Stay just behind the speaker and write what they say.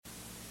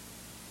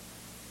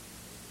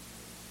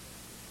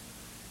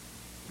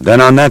Then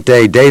on that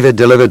day David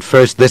delivered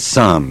first this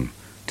psalm,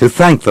 to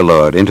thank the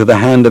Lord into the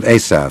hand of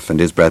Asaph and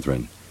his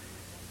brethren.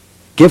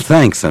 Give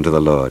thanks unto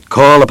the Lord,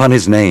 call upon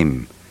his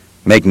name,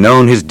 make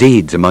known his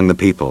deeds among the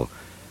people.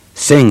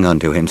 Sing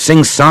unto him,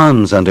 sing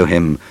psalms unto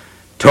him,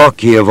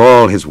 talk ye of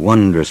all his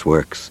wondrous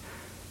works.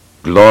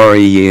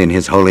 Glory ye in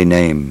his holy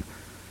name.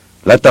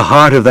 Let the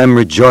heart of them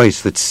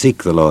rejoice that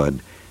seek the Lord.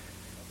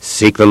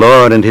 Seek the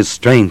Lord and his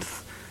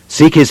strength,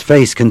 seek his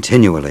face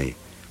continually.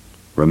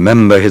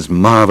 Remember his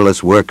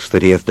marvelous works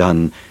that he hath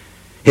done,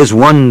 his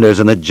wonders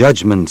and the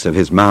judgments of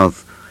his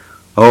mouth.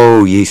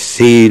 O ye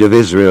seed of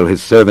Israel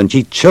his servant,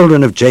 ye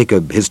children of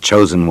Jacob his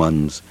chosen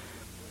ones.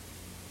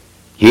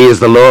 He is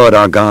the Lord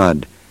our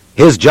God,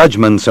 his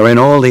judgments are in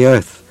all the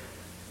earth.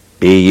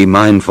 Be ye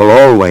mindful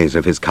always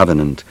of his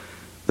covenant,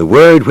 the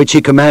word which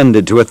he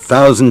commanded to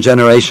 1,000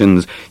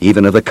 generations,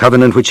 even of the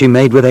covenant which he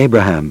made with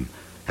Abraham,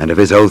 and of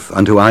his oath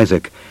unto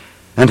Isaac,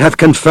 and hath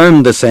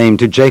confirmed the same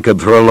to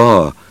Jacob for a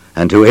law,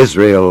 and to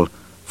Israel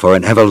for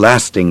an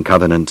everlasting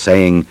covenant,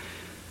 saying,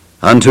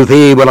 Unto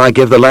thee will I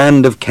give the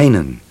land of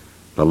Canaan,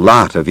 the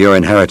lot of your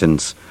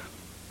inheritance,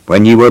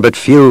 when ye were but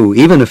few,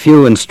 even a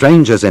few, and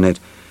strangers in it,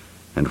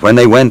 and when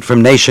they went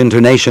from nation to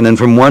nation, and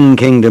from one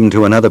kingdom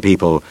to another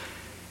people,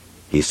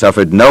 he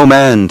suffered no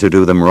man to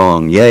do them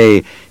wrong.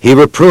 Yea, he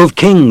reproved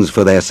kings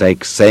for their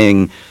sakes,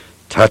 saying,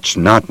 Touch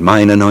not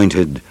mine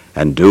anointed,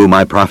 and do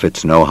my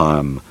prophets no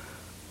harm.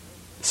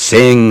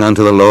 Sing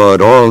unto the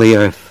Lord all the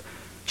earth.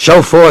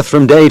 Show forth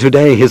from day to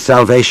day his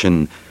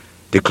salvation.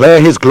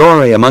 Declare his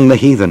glory among the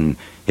heathen,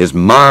 his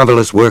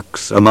marvelous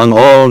works among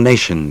all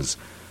nations.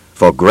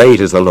 For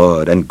great is the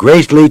Lord, and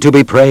greatly to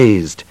be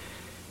praised.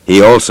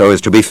 He also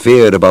is to be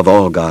feared above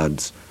all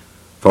gods.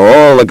 For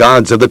all the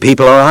gods of the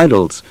people are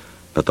idols,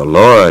 but the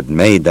Lord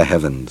made the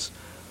heavens.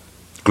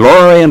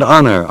 Glory and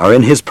honor are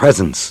in his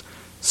presence.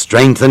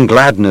 Strength and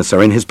gladness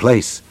are in his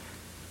place.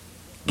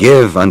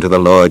 Give unto the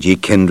Lord, ye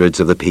kindreds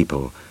of the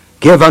people.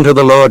 Give unto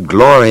the Lord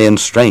glory and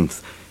strength.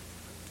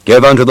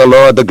 Give unto the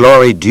Lord the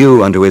glory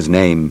due unto his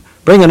name.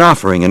 Bring an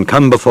offering and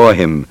come before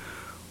him.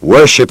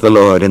 Worship the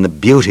Lord in the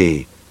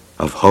beauty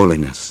of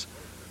holiness.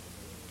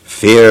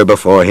 Fear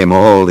before him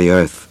all the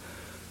earth.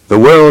 The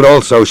world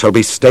also shall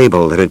be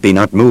stable, that it be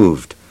not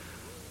moved.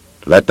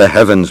 Let the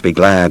heavens be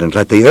glad, and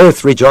let the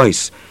earth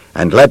rejoice,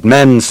 and let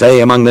men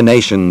say among the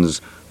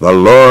nations, The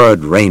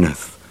Lord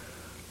reigneth.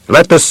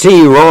 Let the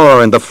sea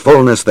roar, and the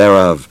fullness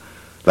thereof.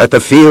 Let the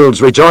fields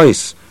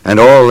rejoice, and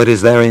all that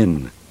is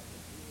therein.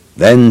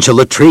 Then shall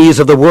the trees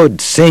of the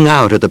wood sing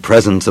out at the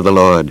presence of the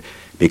Lord,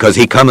 because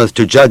he cometh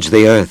to judge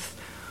the earth.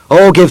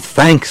 O give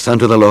thanks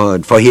unto the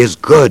Lord, for he is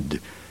good,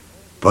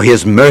 for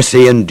his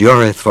mercy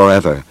endureth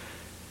forever.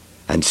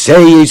 And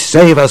say ye,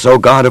 Save us, O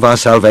God of our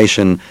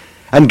salvation,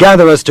 and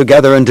gather us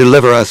together and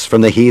deliver us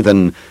from the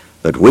heathen,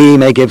 that we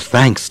may give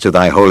thanks to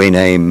thy holy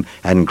name,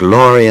 and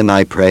glory in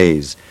thy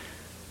praise.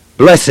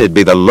 Blessed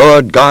be the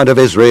Lord God of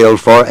Israel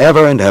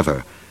forever and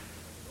ever.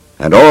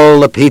 And all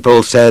the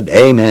people said,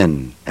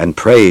 Amen, and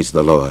praised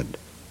the Lord.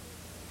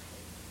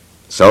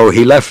 So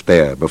he left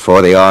there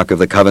before the ark of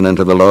the covenant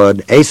of the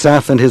Lord,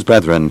 Asaph and his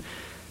brethren,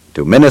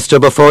 to minister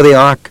before the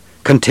ark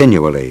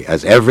continually,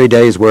 as every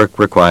day's work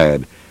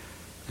required.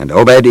 And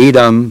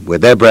Obed-Edom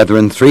with their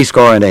brethren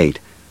 68,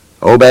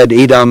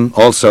 Obed-Edom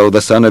also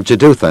the son of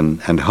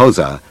Jeduthun, and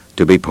Hosah,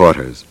 to be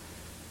porters.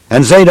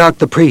 And Zadok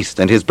the priest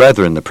and his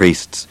brethren the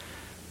priests,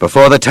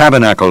 before the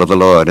tabernacle of the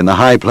Lord in the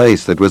high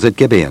place that was at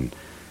Gibeon,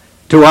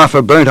 to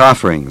offer burnt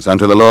offerings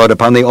unto the Lord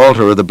upon the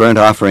altar of the burnt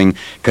offering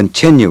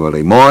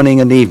continually, morning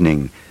and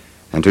evening,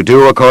 and to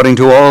do according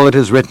to all that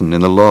is written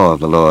in the law of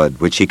the Lord,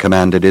 which he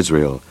commanded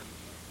Israel.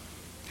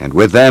 And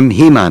with them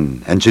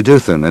Heman and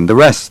Jeduthun and the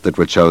rest that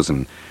were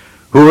chosen,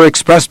 who were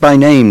expressed by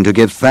name to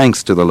give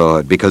thanks to the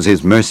Lord, because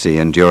his mercy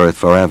endureth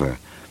forever.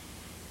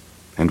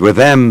 And with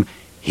them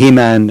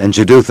Heman and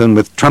Jeduthun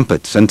with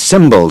trumpets and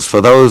cymbals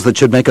for those that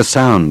should make a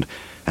sound,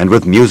 and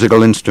with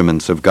musical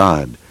instruments of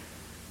God.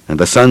 And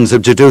the sons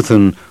of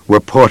Jeduthun were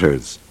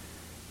porters.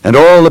 And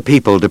all the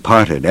people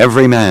departed,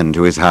 every man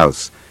to his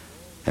house,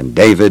 and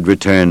David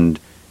returned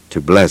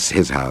to bless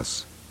his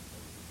house.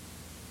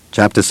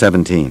 Chapter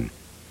 17.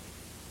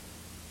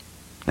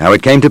 Now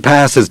it came to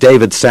pass, as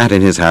David sat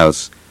in his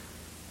house,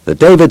 that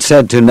David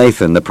said to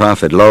Nathan the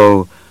prophet,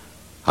 Lo,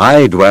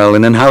 I dwell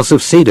in an house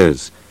of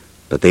cedars,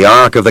 but the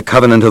ark of the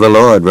covenant of the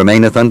Lord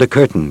remaineth under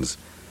curtains.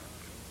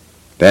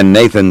 Then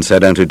Nathan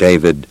said unto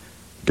David,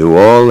 Do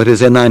all that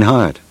is in thine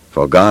heart,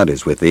 for God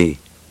is with thee.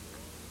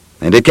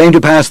 And it came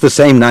to pass the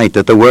same night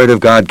that the word of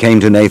God came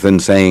to Nathan,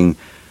 saying,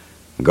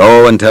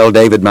 Go and tell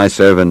David my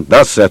servant,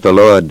 Thus saith the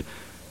Lord,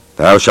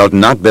 Thou shalt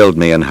not build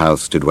me an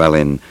house to dwell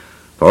in,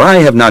 for I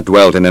have not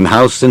dwelt in an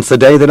house since the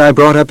day that I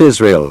brought up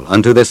Israel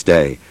unto this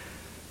day,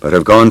 but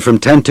have gone from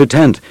tent to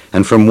tent,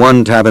 and from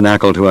one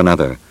tabernacle to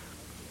another.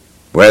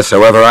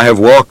 Wheresoever I have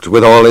walked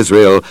with all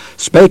Israel,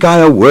 spake I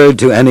a word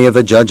to any of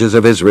the judges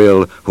of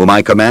Israel, whom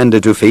I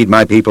commanded to feed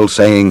my people,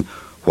 saying,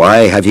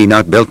 Why have ye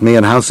not built me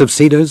an house of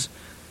cedars?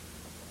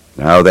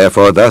 Now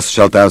therefore thus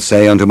shalt thou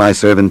say unto my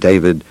servant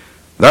David,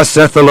 Thus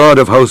saith the Lord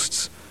of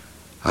hosts,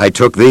 I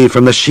took thee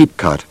from the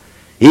sheep-cut,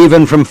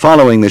 even from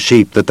following the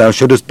sheep, that thou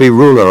shouldest be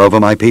ruler over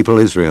my people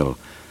Israel.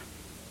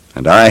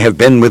 And I have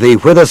been with thee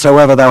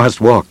whithersoever thou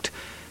hast walked,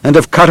 and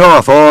have cut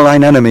off all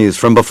thine enemies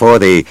from before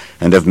thee,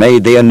 and have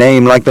made thee a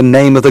name like the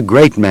name of the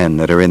great men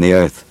that are in the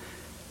earth.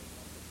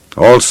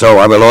 Also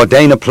I will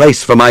ordain a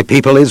place for my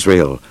people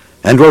Israel,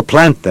 and will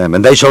plant them,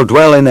 and they shall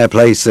dwell in their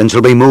place, and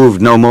shall be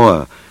moved no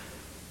more.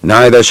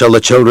 Neither shall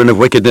the children of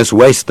wickedness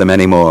waste them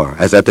any more,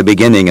 as at the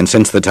beginning, and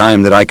since the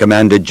time that I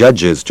commanded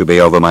judges to be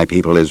over my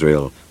people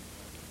Israel.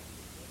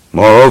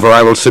 Moreover,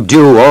 I will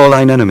subdue all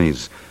thine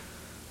enemies.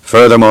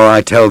 Furthermore,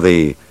 I tell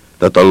thee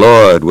that the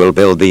Lord will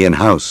build thee an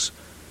house.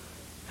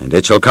 And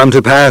it shall come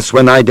to pass,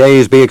 when thy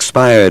days be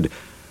expired,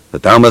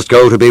 that thou must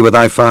go to be with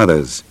thy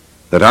fathers,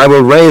 that I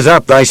will raise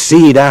up thy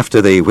seed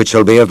after thee, which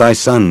shall be of thy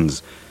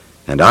sons,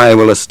 and I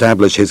will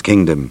establish his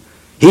kingdom.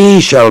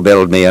 He shall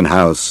build me an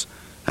house,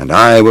 and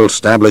I will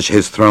establish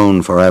his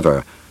throne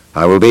forever.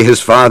 I will be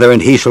his father,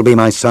 and he shall be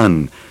my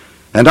son.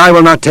 And I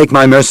will not take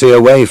my mercy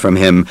away from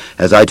him,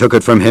 as I took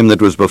it from him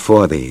that was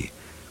before thee.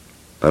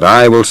 But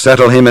I will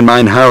settle him in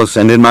mine house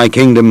and in my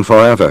kingdom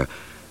forever,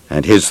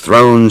 and his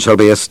throne shall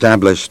be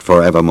established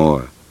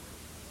forevermore.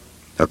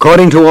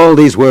 According to all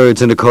these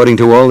words, and according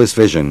to all this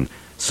vision,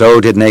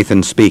 so did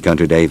Nathan speak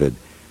unto David.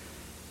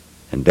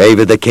 And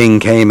David the king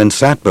came and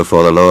sat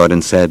before the Lord,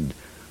 and said,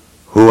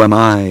 Who am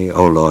I,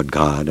 O Lord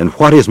God, and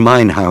what is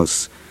mine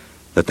house,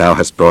 that thou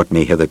hast brought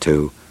me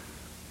hitherto?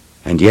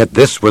 And yet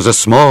this was a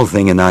small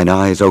thing in thine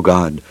eyes, O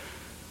God,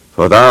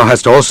 for thou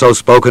hast also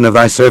spoken of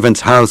thy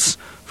servant's house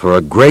for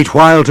a great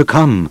while to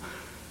come,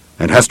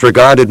 and hast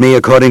regarded me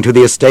according to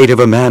the estate of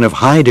a man of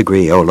high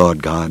degree, O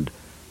Lord God.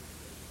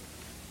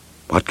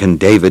 What can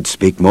David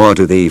speak more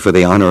to thee for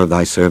the honor of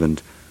thy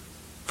servant?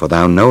 For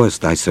thou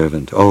knowest thy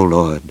servant, O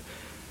Lord.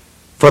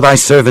 For thy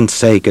servant's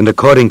sake, and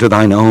according to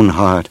thine own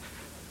heart,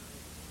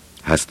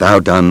 hast thou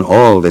done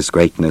all this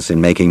greatness in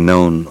making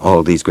known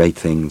all these great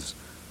things.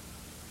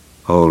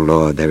 O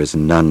Lord, there is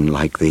none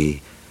like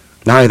thee,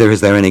 neither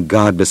is there any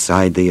God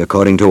beside thee,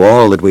 according to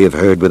all that we have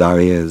heard with our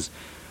ears.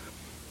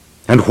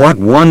 And what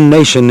one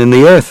nation in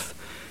the earth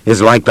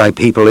is like thy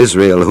people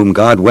Israel, whom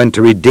God went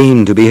to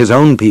redeem to be his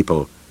own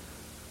people,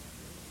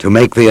 to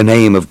make thee a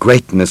name of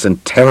greatness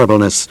and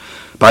terribleness,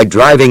 by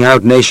driving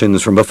out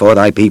nations from before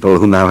thy people,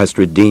 whom thou hast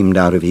redeemed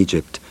out of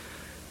Egypt.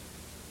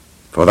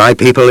 For thy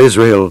people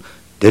Israel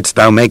didst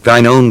thou make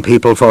thine own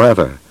people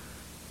forever,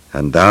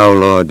 and thou,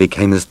 Lord,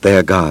 becamest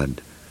their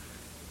God.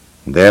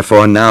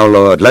 Therefore now,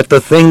 Lord, let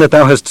the thing that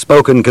thou hast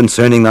spoken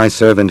concerning thy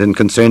servant and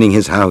concerning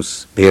his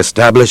house be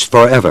established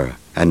forever,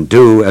 and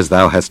do as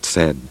thou hast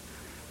said.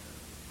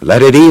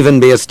 Let it even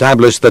be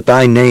established that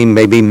thy name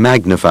may be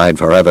magnified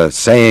forever,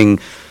 saying,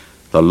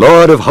 The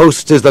Lord of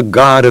hosts is the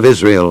God of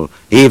Israel,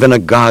 even a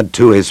God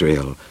to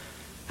Israel.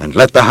 And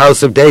let the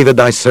house of David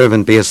thy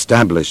servant be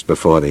established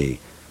before thee.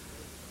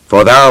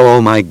 For thou,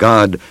 O my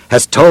God,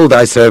 hast told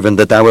thy servant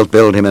that thou wilt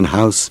build him an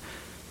house.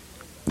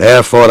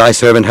 Therefore thy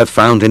servant hath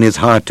found in his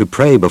heart to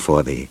pray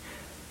before thee.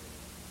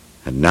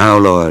 And now,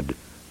 Lord,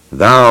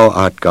 thou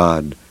art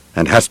God,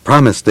 and hast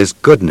promised this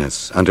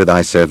goodness unto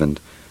thy servant.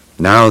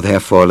 Now,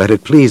 therefore, let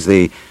it please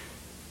thee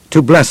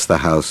to bless the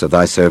house of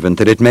thy servant,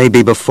 that it may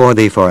be before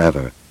thee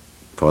forever.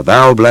 For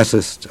thou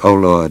blessest, O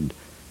Lord,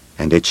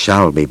 and it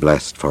shall be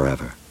blessed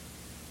forever.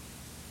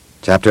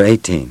 Chapter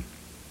 18.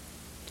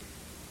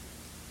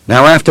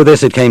 Now after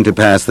this it came to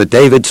pass that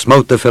David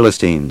smote the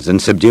Philistines,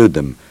 and subdued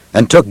them,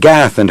 and took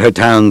Gath and her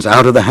towns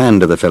out of the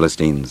hand of the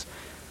Philistines.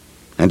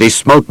 And he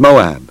smote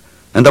Moab,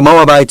 and the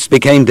Moabites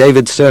became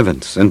David's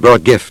servants, and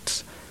brought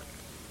gifts.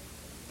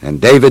 And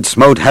David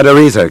smote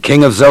Hadarezer,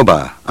 king of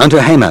Zobah, unto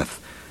Hamath,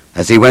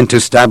 as he went to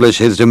establish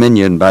his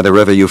dominion by the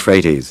river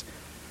Euphrates.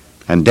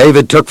 And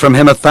David took from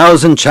him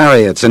 1,000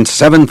 chariots, and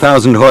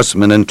 7,000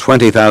 horsemen, and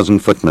 20,000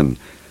 footmen.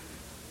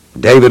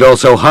 David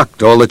also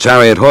hucked all the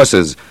chariot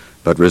horses,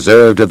 but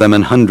reserved of them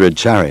 100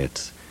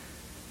 chariots.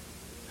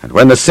 And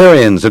when the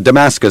Syrians of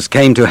Damascus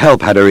came to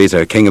help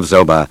Hadarezer, king of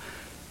Zobah,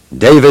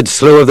 David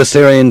slew of the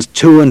Syrians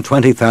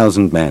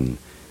 22,000 men.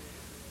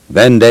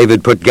 Then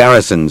David put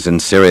garrisons in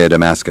Syria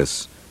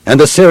Damascus, and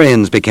the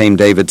Syrians became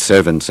David's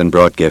servants and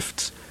brought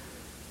gifts.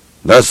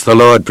 Thus the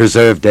Lord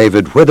preserved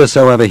David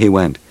whithersoever he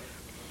went.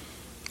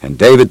 And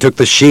David took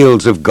the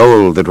shields of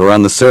gold that were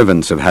on the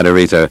servants of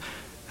Hadarezer,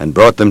 and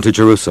brought them to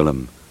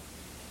Jerusalem.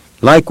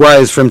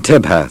 Likewise from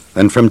Tibhath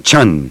and from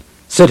Chun,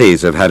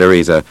 cities of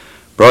Hadarezer,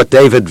 brought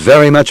David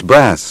very much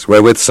brass,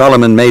 wherewith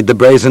Solomon made the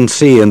brazen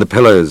sea and the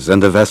pillars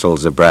and the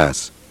vessels of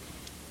brass.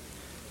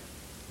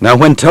 Now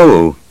when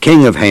Tou,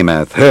 king of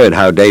Hamath, heard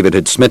how David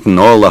had smitten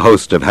all the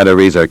host of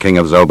Hadarezer, king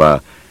of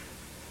Zobah,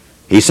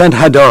 he sent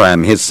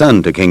Hadoram his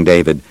son to King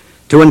David,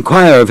 to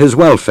inquire of his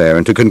welfare,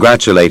 and to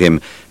congratulate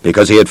him,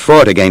 because he had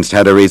fought against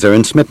Hadarezer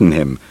and smitten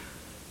him.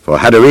 For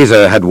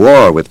Hadarezer had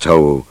war with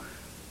Tou,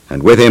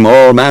 and with him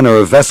all manner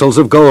of vessels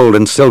of gold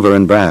and silver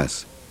and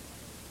brass.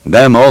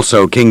 Them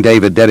also King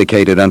David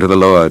dedicated unto the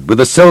Lord, with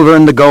the silver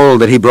and the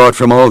gold that he brought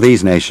from all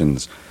these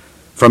nations,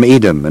 from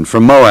Edom, and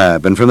from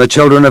Moab, and from the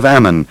children of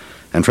Ammon,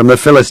 and from the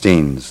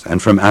Philistines, and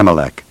from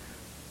Amalek.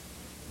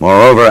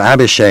 Moreover,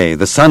 Abishai,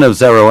 the son of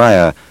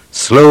Zeruiah,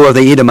 slew of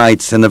the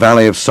Edomites in the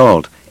valley of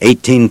Salt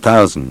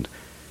 18,000,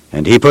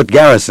 and he put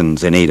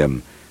garrisons in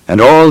Edom,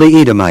 and all the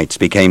Edomites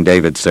became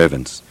David's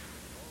servants.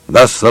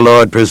 Thus the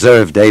Lord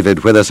preserved David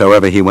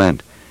whithersoever he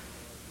went.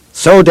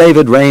 So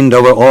David reigned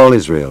over all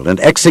Israel, and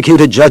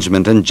executed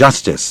judgment and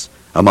justice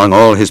among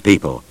all his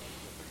people.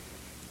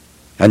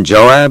 And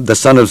Joab, the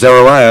son of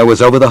Zeruiah,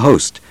 was over the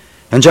host,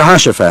 and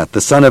Jehoshaphat, the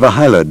son of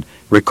Ahilud,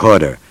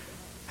 recorder,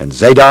 and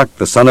Zadok,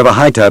 the son of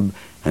Ahitub,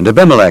 and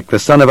Abimelech, the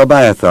son of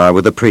Abiathar,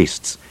 were the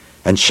priests,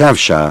 and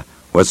Shavshah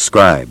was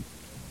scribe.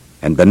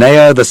 And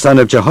Benaiah, the son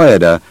of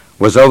Jehoiada,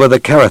 was over the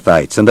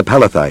Kerethites and the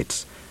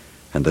Pelethites,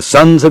 and the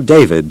sons of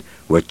David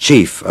were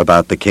chief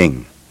about the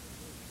king.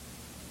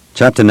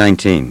 Chapter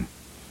 19.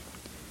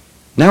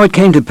 Now it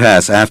came to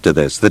pass after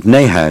this that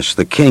Nahash,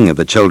 the king of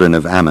the children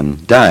of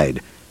Ammon,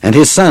 died, and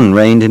his son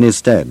reigned in his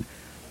stead.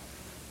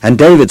 And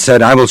David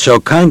said, I will show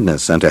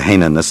kindness unto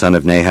Hanun the son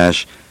of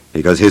Nahash,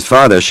 because his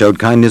father showed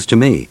kindness to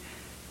me.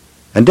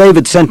 And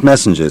David sent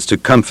messengers to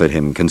comfort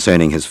him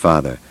concerning his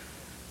father.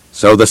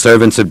 So the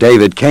servants of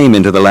David came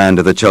into the land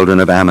of the children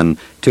of Ammon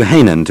to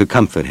Hanun to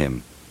comfort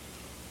him.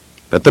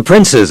 But the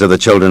princes of the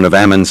children of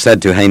Ammon said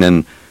to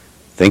Hanun,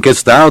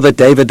 Thinkest thou that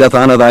David doth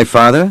honor thy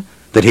father,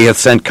 that he hath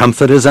sent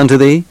comforters unto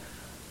thee?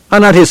 Are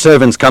not his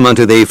servants come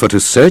unto thee for to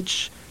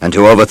search, and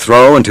to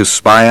overthrow, and to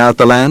spy out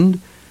the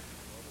land?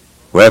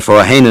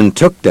 Wherefore Hanun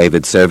took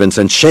David's servants,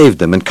 and shaved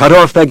them, and cut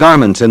off their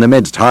garments in the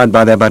midst hard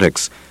by their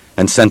buttocks,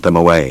 and sent them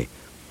away.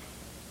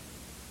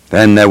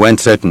 Then there went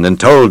certain, and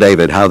told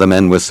David how the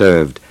men were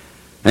served.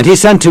 And he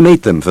sent to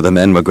meet them, for the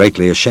men were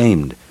greatly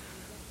ashamed.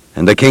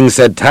 And the king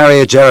said,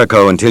 Tarry at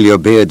Jericho until your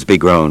beards be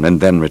grown,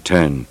 and then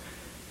return.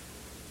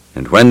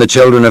 And when the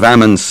children of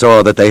Ammon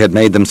saw that they had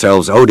made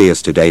themselves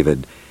odious to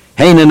David,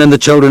 Hanun and the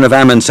children of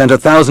Ammon sent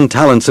 1,000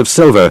 talents of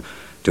silver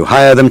to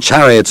hire them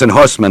chariots and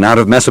horsemen out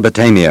of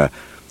Mesopotamia,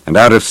 and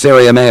out of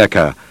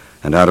Syria-Maacah,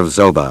 and out of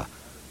Zobah.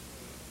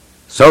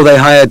 So they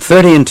hired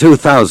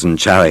 32,000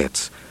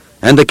 chariots,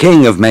 and the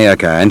king of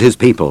Maacah and his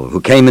people,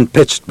 who came and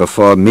pitched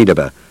before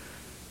Medeba.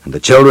 And the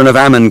children of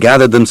Ammon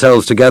gathered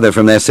themselves together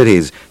from their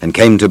cities, and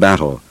came to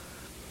battle.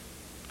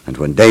 And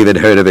when David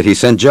heard of it, he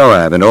sent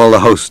Joab and all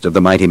the host of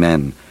the mighty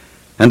men.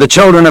 And the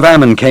children of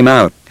Ammon came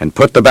out, and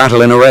put the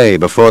battle in array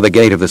before the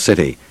gate of the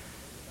city.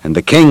 And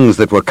the kings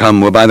that were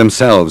come were by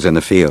themselves in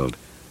the field.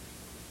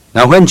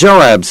 Now when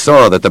Joab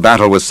saw that the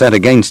battle was set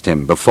against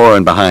him before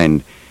and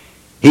behind,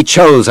 he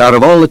chose out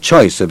of all the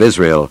choice of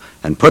Israel,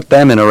 and put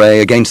them in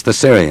array against the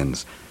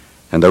Syrians.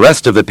 And the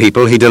rest of the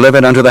people he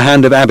delivered unto the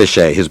hand of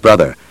Abishai his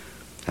brother,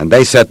 and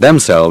they set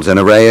themselves in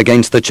array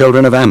against the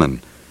children of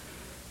Ammon.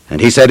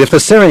 And he said, If the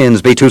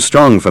Syrians be too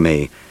strong for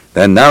me,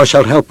 then thou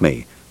shalt help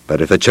me.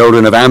 But if the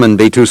children of Ammon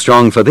be too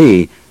strong for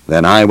thee,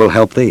 then I will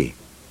help thee.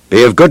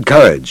 Be of good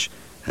courage,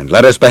 and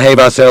let us behave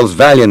ourselves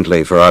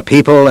valiantly for our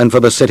people and for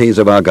the cities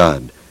of our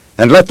God.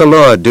 And let the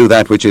Lord do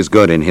that which is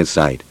good in his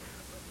sight.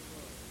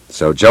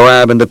 So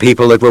Joab and the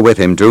people that were with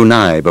him drew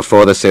nigh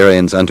before the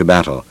Syrians unto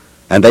battle,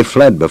 and they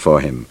fled before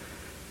him.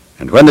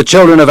 And when the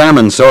children of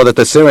Ammon saw that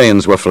the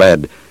Syrians were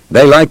fled,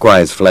 they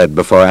likewise fled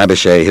before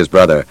Abishai his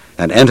brother,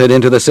 and entered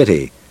into the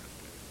city.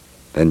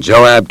 Then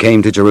Joab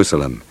came to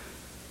Jerusalem.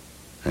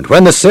 And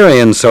when the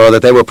Syrians saw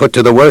that they were put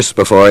to the worse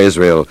before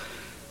Israel,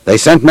 they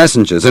sent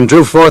messengers, and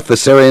drew forth the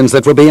Syrians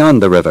that were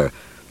beyond the river.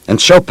 And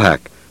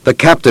Shophak, the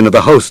captain of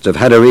the host of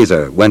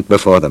Hadarezer, went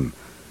before them.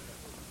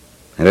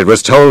 And it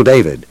was told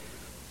David,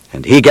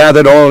 and he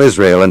gathered all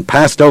Israel, and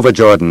passed over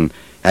Jordan,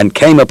 and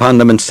came upon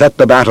them, and set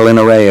the battle in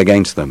array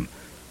against them.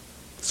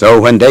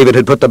 So when David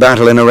had put the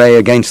battle in array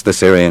against the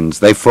Syrians,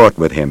 they fought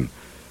with him.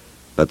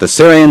 But the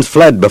Syrians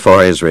fled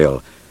before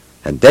Israel,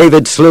 and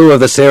David slew of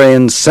the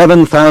Syrians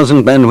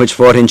 7,000 men which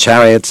fought in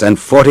chariots, and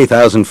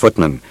 40,000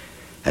 footmen,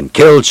 and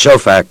killed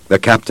Shophak, the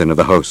captain of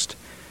the host.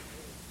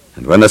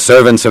 And when the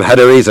servants of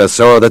Hadarezer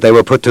saw that they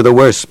were put to the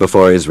worse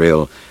before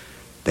Israel,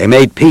 they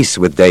made peace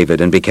with David,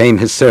 and became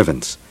his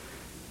servants.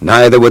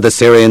 Neither would the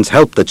Syrians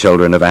help the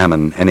children of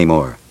Ammon any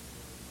more.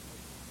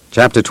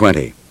 Chapter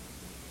 20.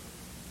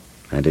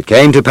 And it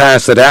came to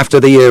pass that after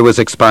the year was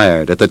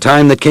expired, at the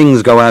time that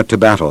kings go out to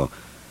battle,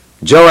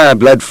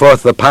 Joab led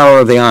forth the power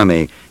of the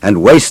army,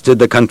 and wasted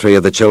the country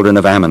of the children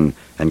of Ammon,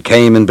 and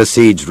came and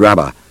besieged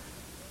Rabbah.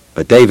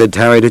 But David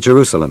tarried at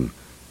Jerusalem,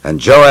 and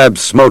Joab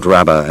smote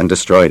Rabbah, and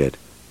destroyed it.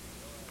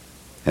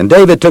 And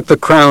David took the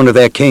crown of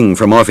their king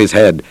from off his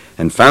head,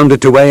 and found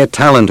it to weigh 1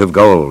 talent of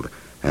gold,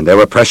 and there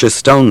were precious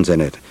stones in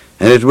it,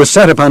 and it was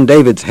set upon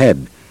David's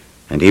head.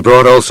 And he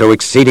brought also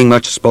exceeding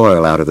much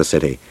spoil out of the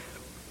city.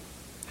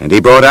 And he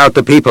brought out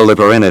the people that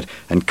were in it,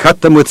 and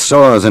cut them with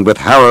saws, and with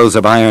harrows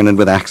of iron, and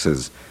with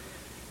axes.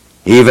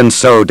 Even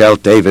so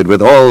dealt David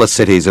with all the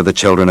cities of the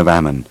children of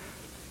Ammon.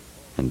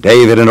 And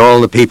David and all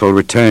the people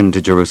returned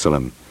to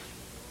Jerusalem.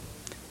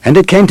 And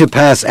it came to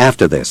pass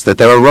after this, that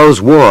there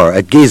arose war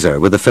at Gezer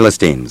with the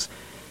Philistines,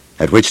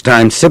 at which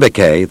time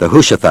Sibbechai the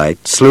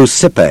Hushathite slew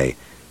Sippei,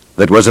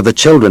 that was of the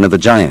children of the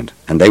giant,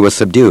 and they were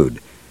subdued.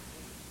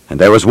 And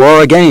there was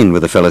war again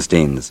with the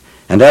Philistines,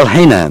 and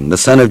Elhanan the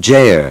son of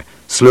Jair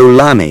slew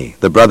Lami,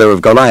 the brother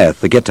of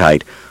Goliath the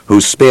Gittite,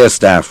 whose spear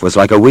staff was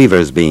like a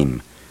weaver's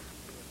beam.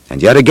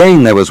 And yet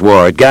again there was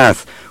war at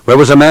Gath, where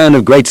was a man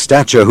of great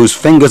stature, whose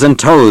fingers and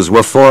toes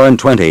were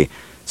 24,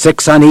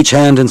 6 on each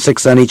hand and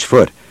 6 on each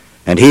foot,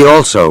 and he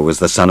also was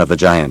the son of the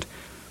giant.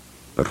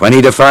 But when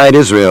he defied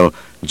Israel,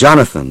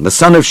 Jonathan, the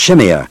son of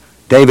Shimeah,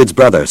 David's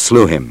brother,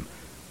 slew him.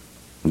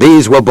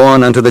 These were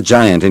born unto the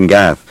giant in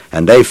Gath,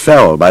 and they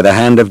fell by the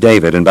hand of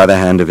David and by the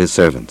hand of his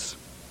servants.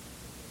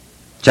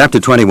 Chapter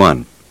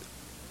 21.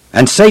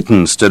 And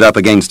Satan stood up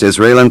against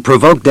Israel, and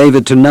provoked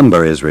David to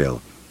number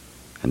Israel.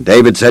 And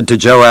David said to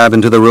Joab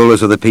and to the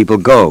rulers of the people,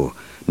 Go,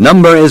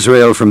 number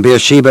Israel from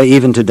Beersheba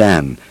even to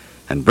Dan,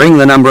 and bring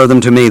the number of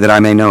them to me, that I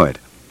may know it.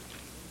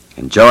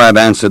 And Joab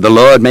answered, The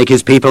Lord make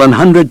his people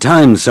 100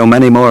 times so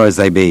many more as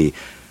they be.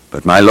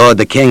 But my lord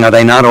the king, are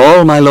they not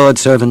all my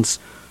lord's servants?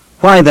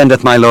 Why then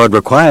doth my lord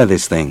require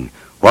this thing?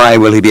 Why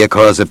will he be a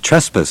cause of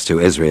trespass to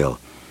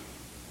Israel?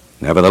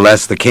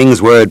 Nevertheless the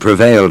king's word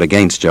prevailed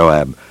against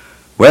Joab.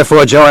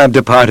 Wherefore Joab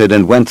departed,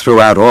 and went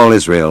throughout all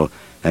Israel,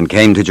 and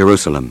came to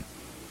Jerusalem.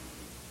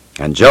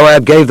 And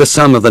Joab gave the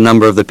sum of the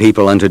number of the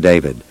people unto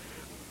David.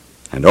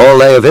 And all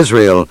they of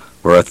Israel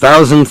were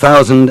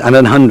 1,000,000 and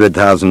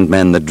 100,000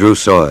 men that drew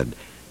sword.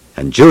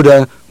 And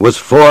Judah was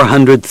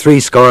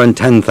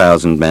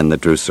 460,000 men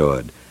that drew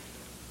sword.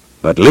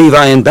 But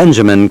Levi and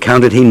Benjamin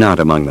counted he not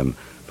among them,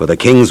 for the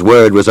king's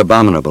word was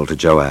abominable to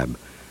Joab.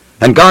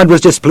 And God was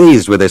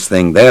displeased with this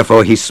thing,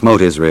 therefore he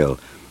smote Israel.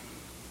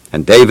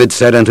 And David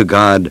said unto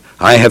God,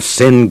 I have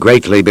sinned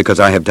greatly because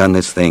I have done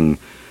this thing.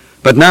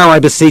 But now I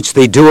beseech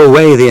thee, do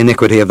away the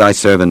iniquity of thy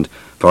servant,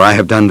 for I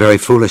have done very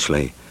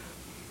foolishly.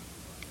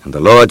 And the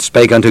Lord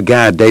spake unto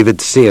Gad,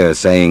 David's seer,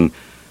 saying,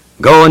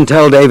 Go and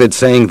tell David,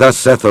 saying, Thus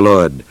saith the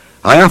Lord,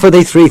 I offer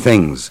thee 3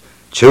 things.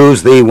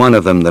 Choose thee one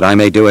of them, that I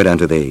may do it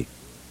unto thee.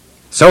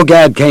 So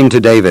Gad came to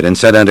David, and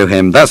said unto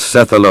him, Thus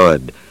saith the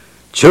Lord,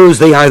 Choose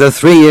thee either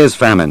 3 years'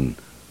 famine,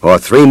 or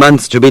 3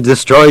 months to be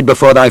destroyed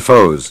before thy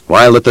foes,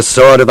 while that the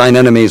sword of thine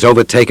enemies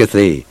overtaketh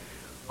thee.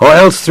 Or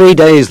else 3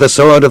 days the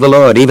sword of the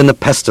Lord, even the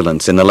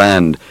pestilence in the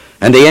land,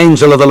 and the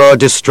angel of the Lord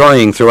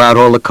destroying throughout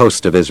all the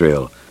coast of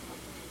Israel.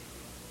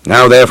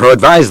 Now therefore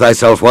advise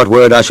thyself what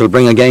word I shall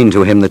bring again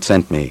to him that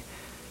sent me.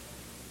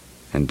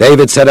 And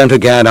David said unto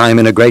Gad, I am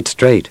in a great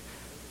strait.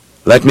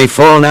 Let me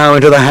fall now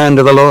into the hand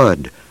of the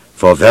Lord,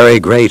 for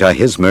very great are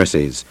his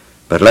mercies,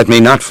 but let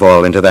me not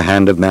fall into the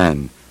hand of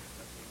man.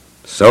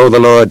 So the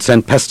Lord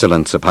sent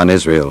pestilence upon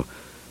Israel,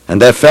 and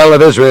there fell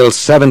of Israel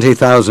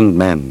 70,000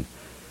 men.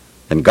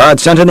 And God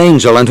sent an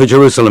angel unto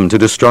Jerusalem to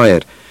destroy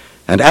it.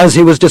 And as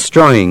he was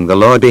destroying, the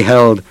Lord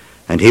beheld,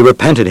 and he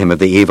repented him of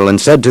the evil, and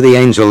said to the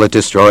angel that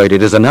destroyed,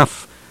 It is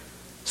enough.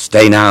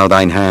 Stay now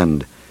thine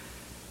hand.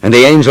 And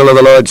the angel of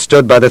the Lord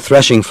stood by the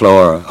threshing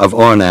floor of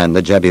Ornan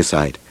the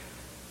Jebusite.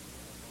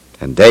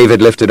 And David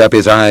lifted up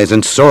his eyes,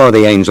 and saw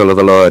the angel of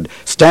the Lord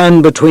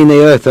stand between the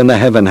earth and the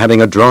heaven,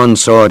 having a drawn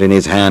sword in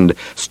his hand,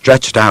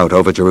 stretched out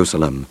over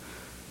Jerusalem.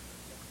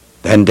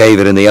 Then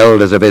David and the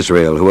elders of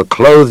Israel, who were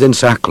clothed in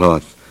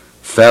sackcloth,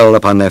 fell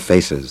upon their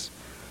faces.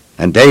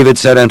 And David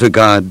said unto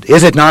God,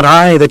 Is it not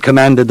I that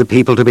commanded the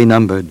people to be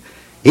numbered?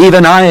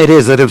 Even I it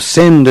is that have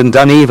sinned and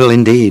done evil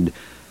indeed.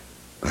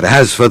 But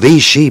as for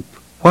these sheep,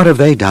 what have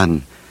they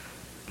done?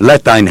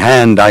 Let thine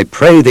hand, I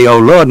pray thee, O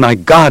Lord my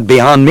God,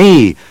 be on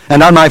me,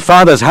 and on my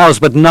father's house,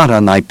 but not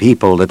on thy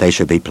people, that they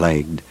should be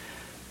plagued.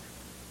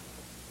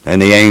 Then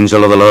the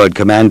angel of the Lord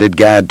commanded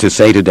Gad to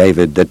say to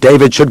David, that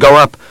David should go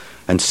up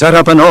and set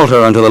up an altar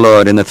unto the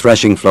Lord in the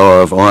threshing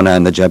floor of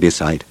Ornan the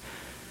Jebusite.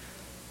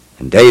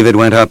 And David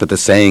went up at the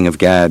saying of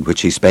Gad,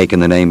 which he spake in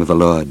the name of the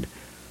Lord.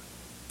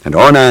 And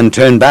Ornan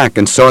turned back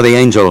and saw the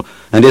angel,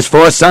 and his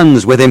 4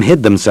 sons with him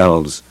hid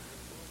themselves.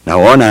 Now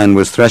Ornan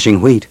was threshing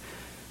wheat.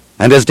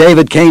 And as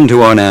David came to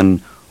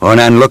Ornan,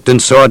 Ornan looked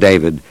and saw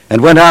David,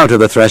 and went out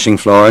of the threshing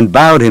floor, and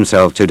bowed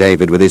himself to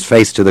David with his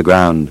face to the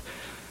ground.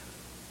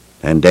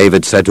 Then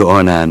David said to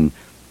Ornan,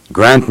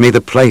 Grant me the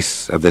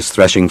place of this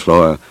threshing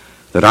floor,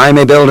 that I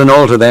may build an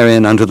altar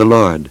therein unto the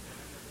Lord.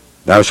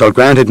 Thou shalt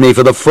grant it me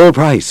for the full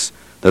price,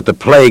 that the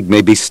plague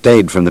may be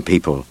stayed from the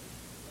people.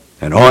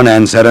 And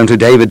Ornan said unto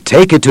David,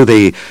 Take it to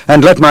thee,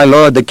 and let my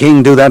lord the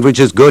king do that which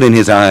is good in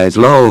his eyes.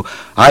 Lo,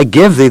 I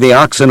give thee the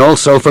oxen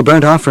also for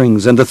burnt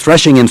offerings, and the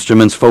threshing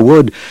instruments for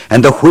wood,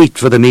 and the wheat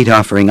for the meat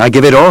offering. I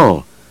give it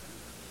all.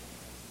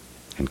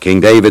 And King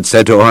David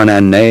said to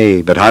Ornan,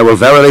 Nay, but I will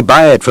verily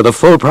buy it for the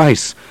full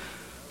price.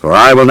 For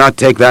I will not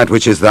take that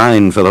which is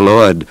thine for the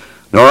Lord,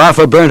 nor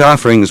offer burnt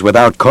offerings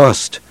without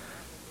cost.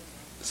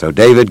 So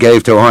David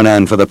gave to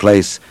Ornan for the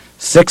place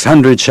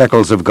 600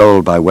 shekels of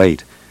gold by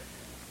weight.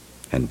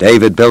 And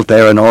David built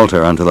there an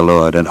altar unto the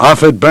Lord, and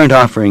offered burnt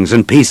offerings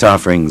and peace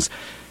offerings,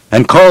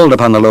 and called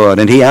upon the Lord,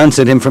 and he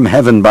answered him from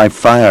heaven by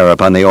fire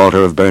upon the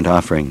altar of burnt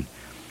offering.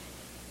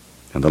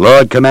 And the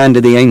Lord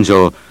commanded the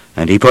angel,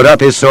 and he put up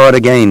his sword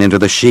again into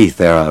the sheath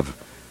thereof.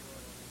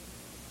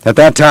 At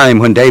that time,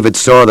 when David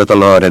saw that the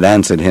Lord had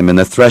answered him in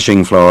the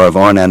threshing floor of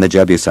Ornan the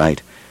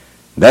Jebusite,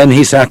 then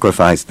he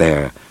sacrificed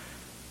there,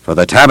 For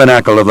the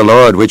tabernacle of the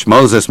Lord which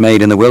Moses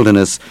made in the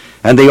wilderness,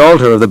 and the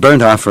altar of the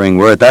burnt offering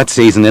were at that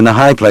season in the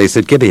high place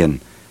at Gibeon.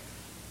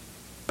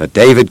 But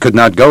David could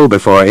not go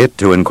before it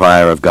to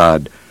inquire of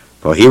God,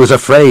 for he was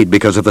afraid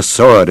because of the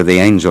sword of the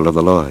angel of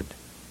the Lord.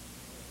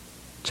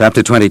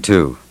 Chapter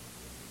 22.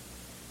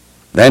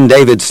 Then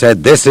David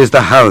said, This is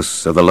the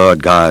house of the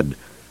Lord God,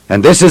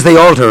 and this is the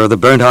altar of the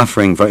burnt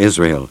offering for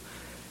Israel.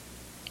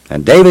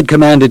 And David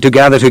commanded to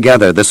gather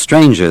together the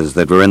strangers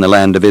that were in the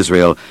land of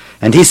Israel,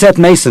 and he set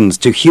masons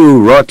to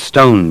hew wrought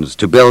stones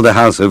to build the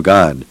house of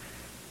God.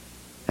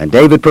 And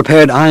David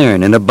prepared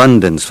iron in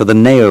abundance for the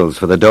nails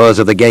for the doors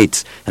of the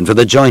gates and for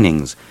the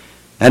joinings,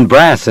 and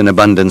brass in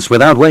abundance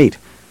without weight,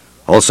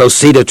 also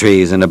cedar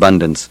trees in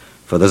abundance,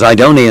 for the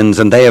Zidonians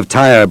and they of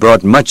Tyre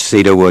brought much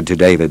cedar wood to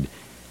David.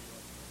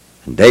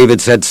 And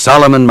David said,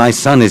 Solomon my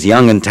son is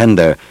young and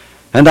tender,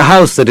 and the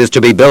house that is to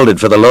be builded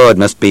for the Lord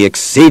must be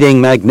exceeding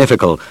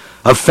magnifical,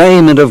 of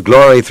fame and of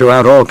glory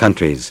throughout all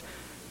countries.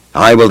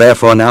 I will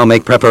therefore now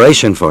make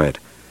preparation for it.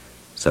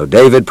 So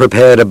David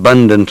prepared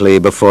abundantly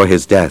before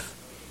his death.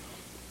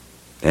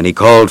 Then he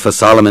called for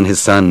Solomon his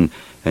son,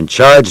 and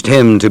charged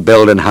him to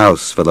build an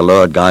house for the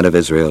Lord God of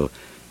Israel.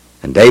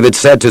 And David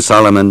said to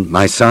Solomon,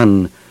 My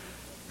son,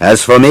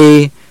 As for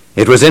me,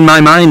 it was in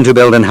my mind to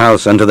build an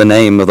house unto the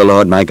name of the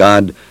Lord my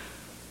God.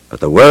 But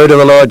the word of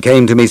the Lord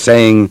came to me,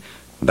 saying,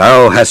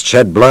 Thou hast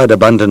shed blood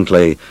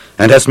abundantly,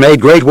 and hast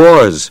made great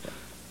wars.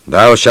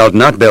 Thou shalt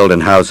not build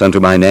an house unto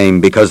my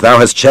name, because thou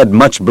hast shed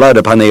much blood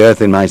upon the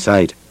earth in my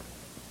sight.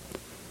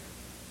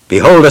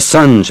 Behold, a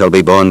son shall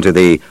be born to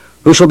thee,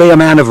 who shall be a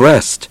man of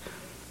rest,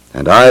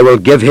 and I will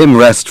give him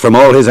rest from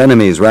all his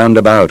enemies round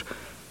about.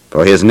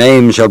 For his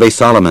name shall be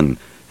Solomon,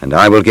 and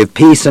I will give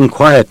peace and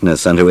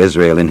quietness unto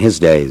Israel in his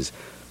days.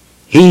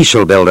 He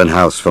shall build an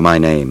house for my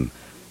name,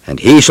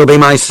 and he shall be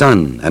my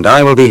son, and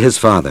I will be his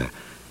father.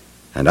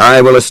 And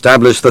I will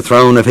establish the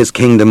throne of his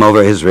kingdom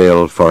over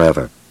Israel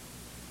forever.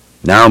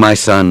 Now, my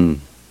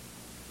son,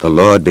 the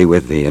Lord be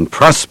with thee, and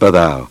prosper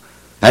thou,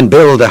 and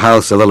build a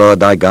house of the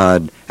Lord thy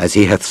God, as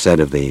he hath said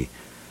of thee.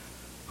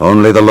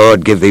 Only the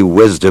Lord give thee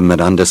wisdom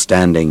and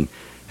understanding,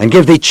 and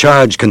give thee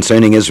charge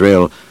concerning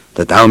Israel,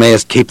 that thou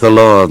mayest keep the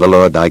law of the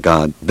Lord thy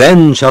God.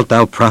 Then shalt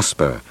thou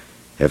prosper,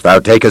 if thou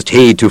takest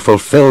heed to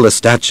fulfill the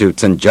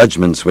statutes and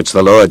judgments which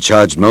the Lord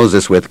charged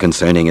Moses with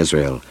concerning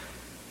Israel.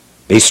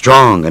 Be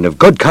strong and of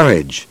good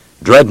courage,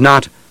 dread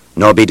not,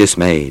 nor be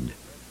dismayed.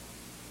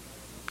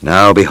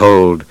 Now,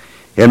 behold,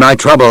 in my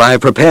trouble I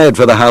have prepared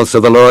for the house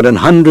of the Lord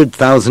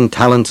 100,000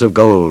 talents of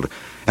gold,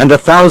 and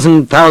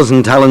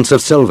 1,000,000 talents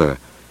of silver,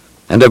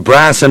 and of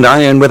brass and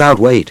iron without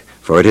weight,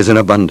 for it is in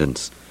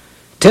abundance.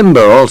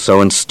 Timber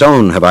also and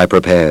stone have I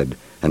prepared,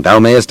 and thou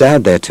mayest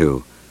add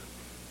thereto.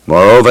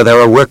 Moreover, there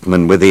are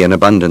workmen with thee in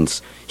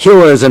abundance,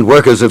 hewers and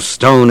workers of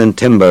stone and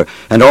timber,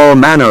 and all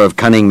manner of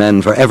cunning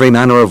men for every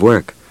manner of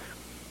work.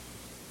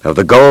 Of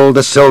the gold,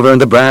 the silver,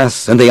 and the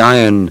brass, and the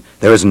iron,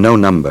 there is no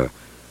number.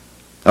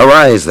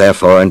 Arise,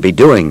 therefore, and be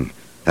doing,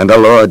 and the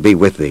Lord be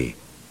with thee.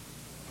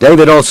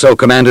 David also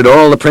commanded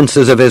all the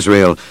princes of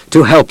Israel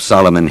to help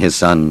Solomon his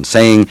son,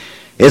 saying,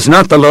 Is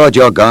not the Lord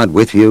your God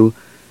with you?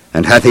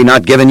 And hath he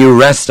not given you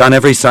rest on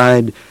every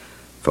side?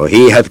 For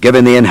he hath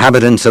given the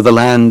inhabitants of the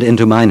land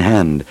into mine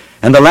hand,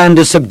 and the land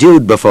is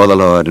subdued before the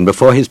Lord and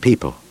before his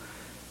people.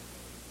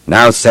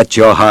 Now set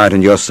your heart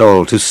and your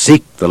soul to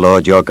seek the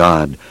Lord your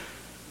God.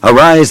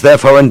 Arise,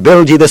 therefore, and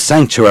build ye the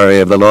sanctuary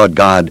of the Lord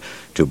God,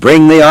 to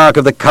bring the ark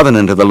of the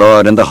covenant of the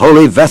Lord and the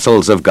holy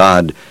vessels of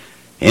God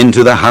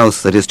into the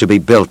house that is to be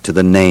built to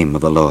the name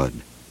of the Lord.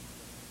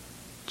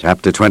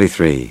 Chapter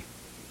 23.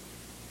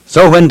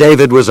 So when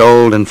David was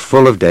old and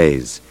full of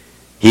days,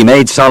 he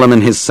made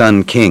Solomon his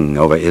son king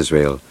over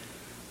Israel.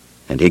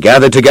 And he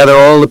gathered together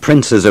all the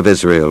princes of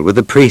Israel with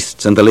the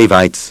priests and the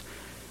Levites.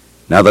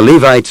 Now the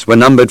Levites were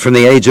numbered from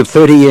the age of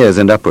 30 years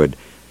and upward,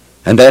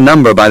 and their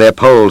number by their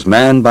polls,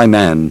 man by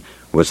man,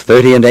 was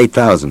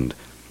 38,000,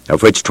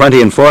 of which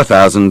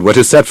 24,000 were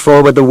to set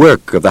forward the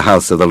work of the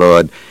house of the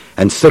Lord,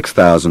 and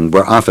 6,000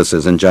 were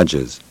officers and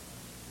judges.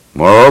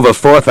 Moreover,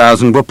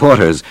 4,000 were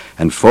porters,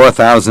 and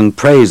 4,000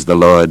 praised the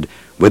Lord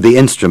with the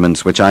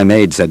instruments which I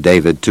made, said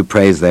David, to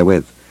praise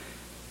therewith.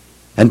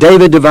 And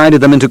David divided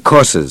them into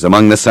courses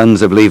among the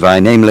sons of Levi,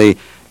 namely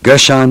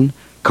Gershon,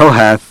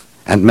 Kohath,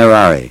 and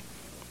Merari.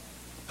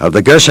 Of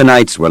the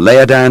Gershonites were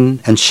Laodan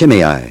and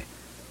Shimei.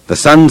 The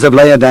sons of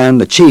Laodan,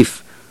 the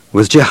chief,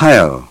 was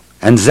Jehiel,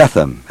 and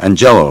Zetham, and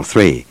Joel,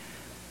 3.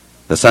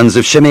 The sons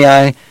of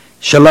Shimei,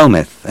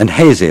 Shelomith, and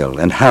Haziel,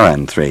 and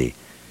Haran, 3.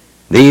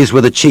 These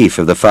were the chief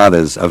of the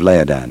fathers of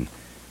Laodan.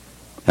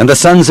 And the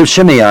sons of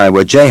Shimei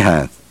were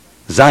Jahath,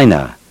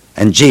 Zina,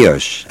 and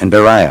Jeush, and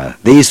Beriah.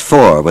 These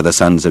 4 were the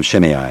sons of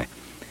Shimei.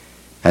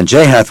 And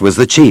Jahath was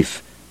the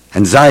chief,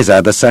 and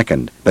Ziza the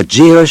second. But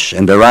Jeush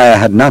and Beriah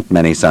had not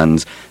many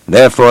sons,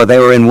 therefore they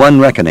were in one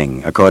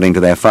reckoning, according to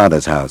their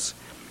father's house.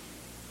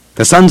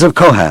 The sons of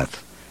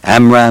Kohath,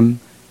 Amram,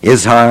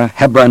 Izhar,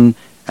 Hebron,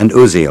 and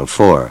Uzziel,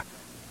 4.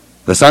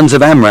 The sons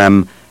of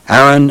Amram,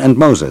 Aaron and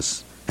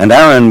Moses. And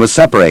Aaron was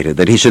separated,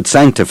 that he should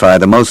sanctify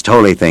the most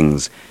holy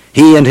things,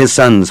 he and his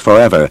sons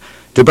forever,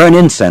 to burn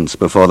incense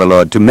before the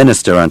Lord, to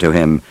minister unto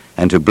him,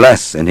 and to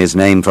bless in his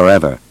name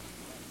forever.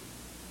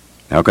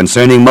 Now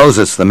concerning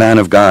Moses, the man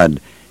of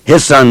God,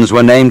 his sons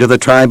were named of the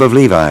tribe of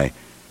Levi.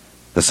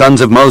 The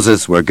sons of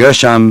Moses were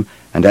Gershom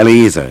and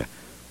Eleazar.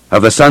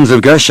 Of the sons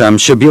of Gershom,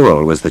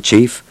 Shebuel was the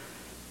chief.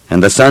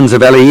 And the sons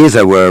of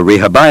Eleazar were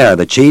Rehabiah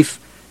the chief,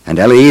 and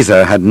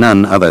Eleazar had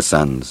none other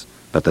sons.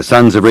 But the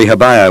sons of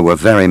Rehabiah were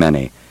very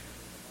many.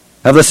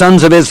 Of the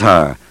sons of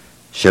Izhar,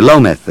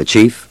 Shelomith the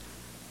chief.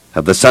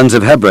 Of the sons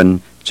of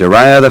Hebron,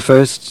 Jeriah the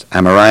first,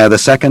 Amariah the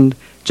second,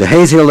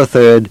 Jehaziel the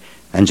third,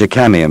 and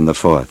Jechamiam the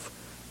fourth.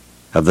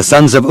 Of the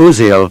sons of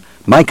Uzziel,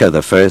 Micah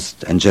the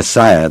first, and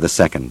Jesiah the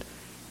second.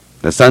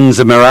 The sons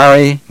of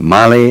Merari,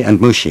 Mali, and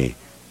Mushi.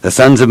 The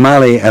sons of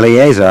Mali,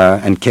 Eleazar,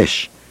 and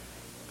Kish.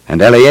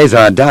 And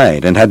Eleazar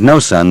died, and had no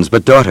sons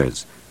but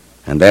daughters.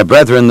 And their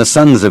brethren, the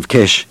sons of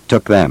Kish,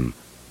 took them.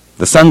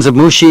 The sons of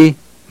Mushi,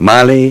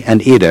 Mali,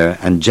 and Eder,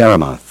 and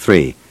Jeremoth,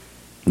 3.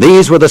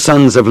 These were the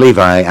sons of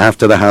Levi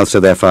after the house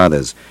of their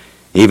fathers,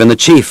 even the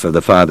chief of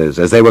the fathers,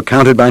 as they were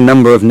counted by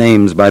number of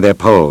names by their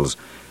polls,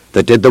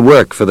 that did the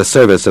work for the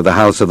service of the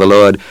house of the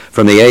Lord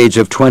from the age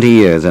of 20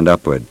 years and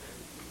upward.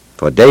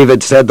 For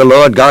David said, The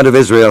Lord God of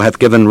Israel hath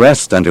given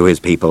rest unto his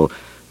people,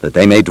 that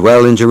they may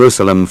dwell in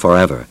Jerusalem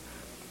forever.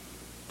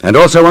 And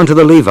also unto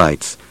the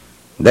Levites,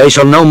 they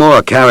shall no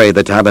more carry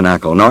the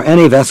tabernacle, nor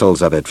any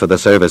vessels of it for the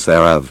service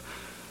thereof.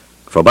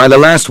 For by the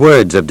last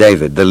words of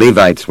David the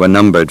Levites were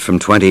numbered from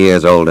 20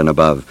 years old and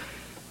above,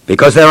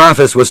 because their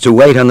office was to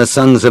wait on the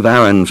sons of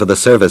Aaron for the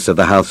service of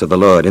the house of the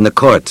Lord, in the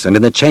courts and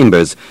in the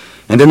chambers,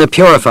 and in the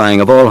purifying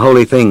of all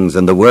holy things,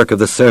 and the work of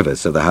the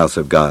service of the house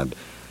of God,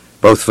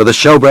 both for the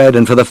showbread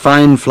and for the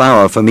fine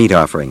flour for meat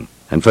offering,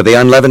 and for the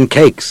unleavened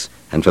cakes,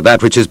 and for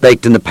that which is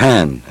baked in the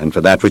pan, and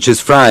for that which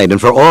is fried,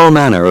 and for all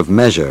manner of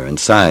measure and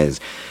size,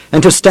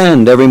 and to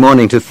stand every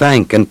morning to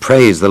thank and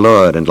praise the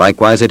Lord, and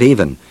likewise at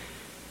even,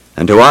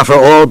 and to offer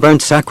all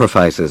burnt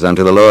sacrifices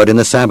unto the Lord in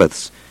the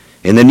Sabbaths,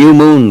 in the new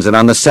moons, and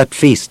on the set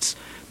feasts,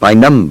 by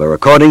number,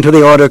 according to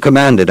the order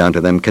commanded unto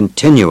them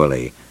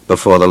continually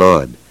before the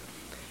Lord.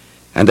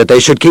 And that they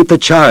should keep the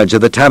charge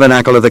of the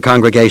tabernacle of the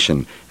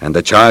congregation, and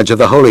the charge of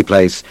the holy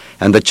place,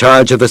 and the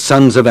charge of the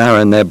sons of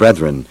Aaron their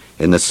brethren,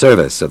 in the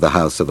service of the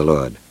house of the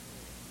Lord.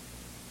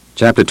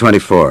 Chapter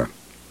 24.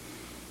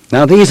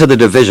 Now these are the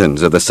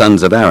divisions of the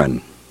sons of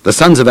Aaron. The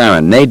sons of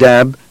Aaron,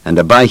 Nadab, and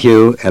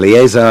Abihu,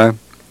 Eleazar,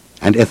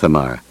 and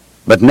Ithamar.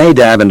 But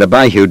Nadab and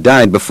Abihu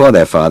died before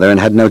their father, and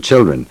had no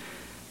children.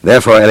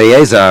 Therefore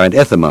Eleazar and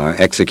Ithamar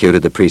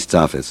executed the priest's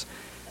office.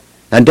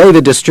 And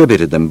David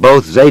distributed them,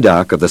 both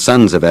Zadok of the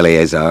sons of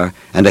Eleazar,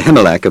 and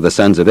Ahimelech of the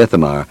sons of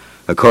Ithamar,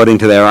 according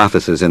to their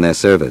offices in their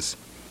service.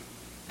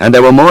 And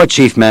there were more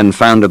chief men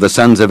found of the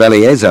sons of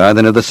Eleazar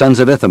than of the sons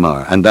of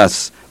Ithamar, and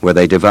thus were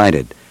they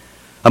divided.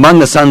 Among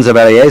the sons of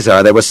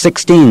Eleazar there were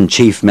 16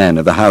 chief men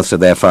of the house of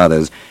their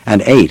fathers,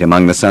 and 8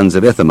 among the sons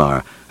of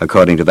Ithamar,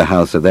 according to the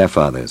house of their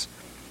fathers.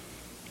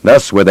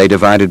 Thus were they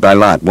divided by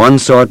lot, one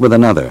sort with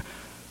another.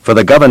 For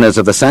the governors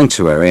of the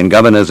sanctuary and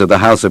governors of the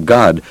house of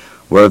God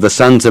were of the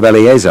sons of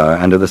Eleazar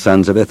and of the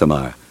sons of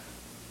Ithamar.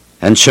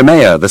 And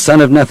Shemaiah, the son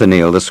of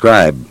Nethaneel the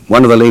scribe,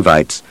 one of the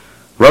Levites,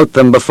 wrote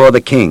them before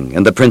the king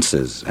and the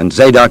princes, and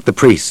Zadok the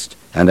priest,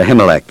 and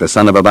Ahimelech the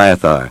son of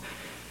Abiathar,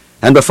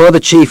 and before the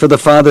chief of the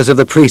fathers of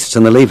the priests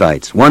and the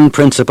Levites, one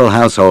principal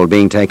household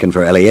being taken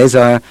for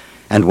Eleazar,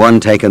 and one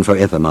taken for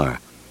Ithamar.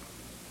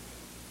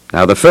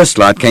 Now the first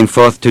lot came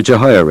forth to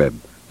Jehoiarib,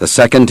 the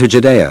second to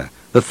Jedaiah,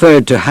 the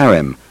third to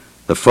Harim,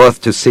 the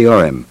fourth to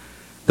Seorim,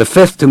 the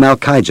fifth to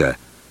Malchijah,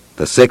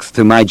 the sixth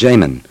to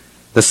Mijamin,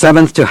 the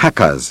seventh to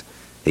Hakaz,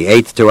 the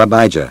eighth to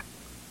Abijah,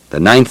 the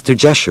ninth to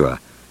Jeshua,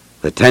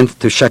 the 10th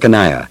to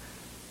Shechaniah,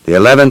 the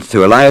 11th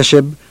to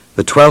Eliashib,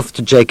 the 12th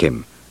to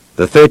Jachim,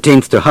 the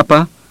 13th to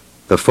Huppah,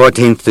 the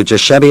 14th to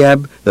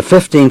Jeshebeab, the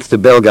 15th to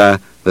Bilgah,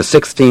 the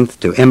 16th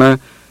to Immer,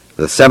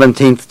 the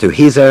 17th to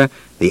Hezer,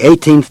 the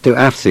 18th to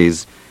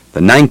Aphes, the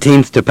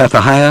 19th to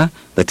Pethahiah,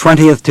 the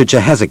 20th to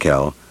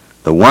Jehezekel,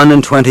 the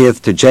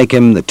 21st to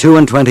Jachim, the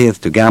 22nd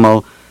to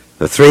Gamal,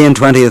 the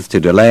 23rd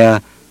to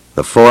Delaiah,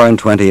 the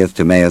 24th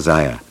to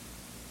Maaziah.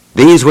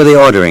 These were the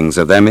orderings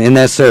of them in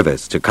their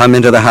service, to come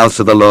into the house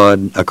of the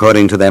Lord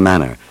according to their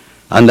manner,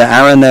 under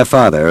Aaron their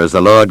father, as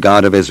the Lord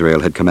God of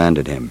Israel had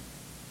commanded him.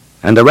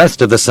 And the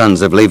rest of the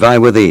sons of Levi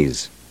were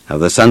these: of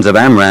the sons of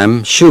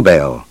Amram,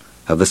 Shubael;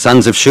 of the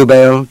sons of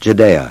Shubael,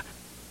 Jehdeiah;